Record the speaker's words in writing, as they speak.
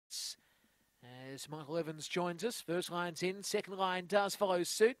as Michael Evans joins us. First line's in, second line does follow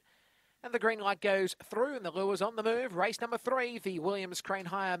suit. And the green light goes through and the lure's on the move. Race number 3, the Williams Crane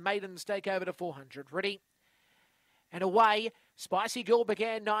Hire Maidens take over to 400. Ready? And away. Spicy Girl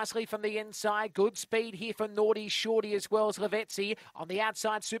began nicely from the inside. Good speed here for Naughty Shorty as well as Lavezzi. On the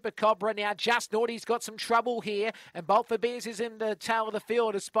outside, Super Cobra. Now Just Naughty's got some trouble here. And Bolt for Beers is in the tail of the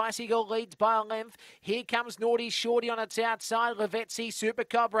field as Spicy Girl leads by a length. Here comes Naughty Shorty on its outside. Lavezzi, Super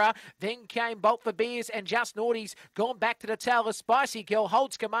Cobra. Then came Bolt for Beers and Just Naughty's gone back to the tail of Spicy Girl.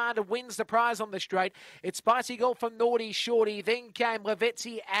 Holds command and wins the prize on the straight. It's Spicy Girl from Naughty Shorty. Then came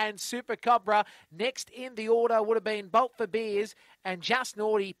Lavezzi and Super Cobra. Next in the order would have been Bolt for Beers. And Just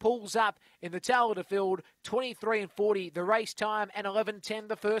Naughty pulls up in the tail of the field, 23 and 40 the race time, and 11:10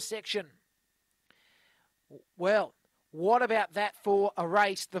 the first section. Well, what about that for a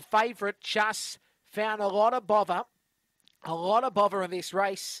race? The favourite just found a lot of bother in this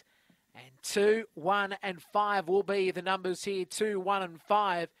race. And 2, 1 and 5 will be the numbers here, 2, 1 and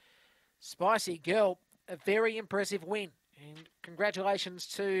 5. Spicy Girl, a very impressive win. And congratulations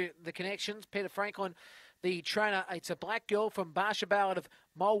to the connections. Peter Franklin, the trainer. It's a black girl from Barsha Ballad of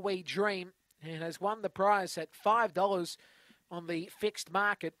Mulwee Dream and has won the prize at $5 on the fixed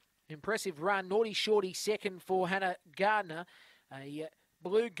market. Impressive run. Naughty Shorty second for Hannah Gardner. A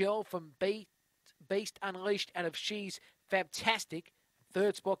blue girl from Beast Unleashed out of She's Fabtastic.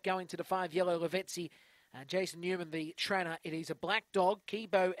 Third spot going to the 5 yellow Lavezzi. Jason Newman, the trainer. It is a black dog.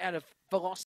 Kibo out of Velocity.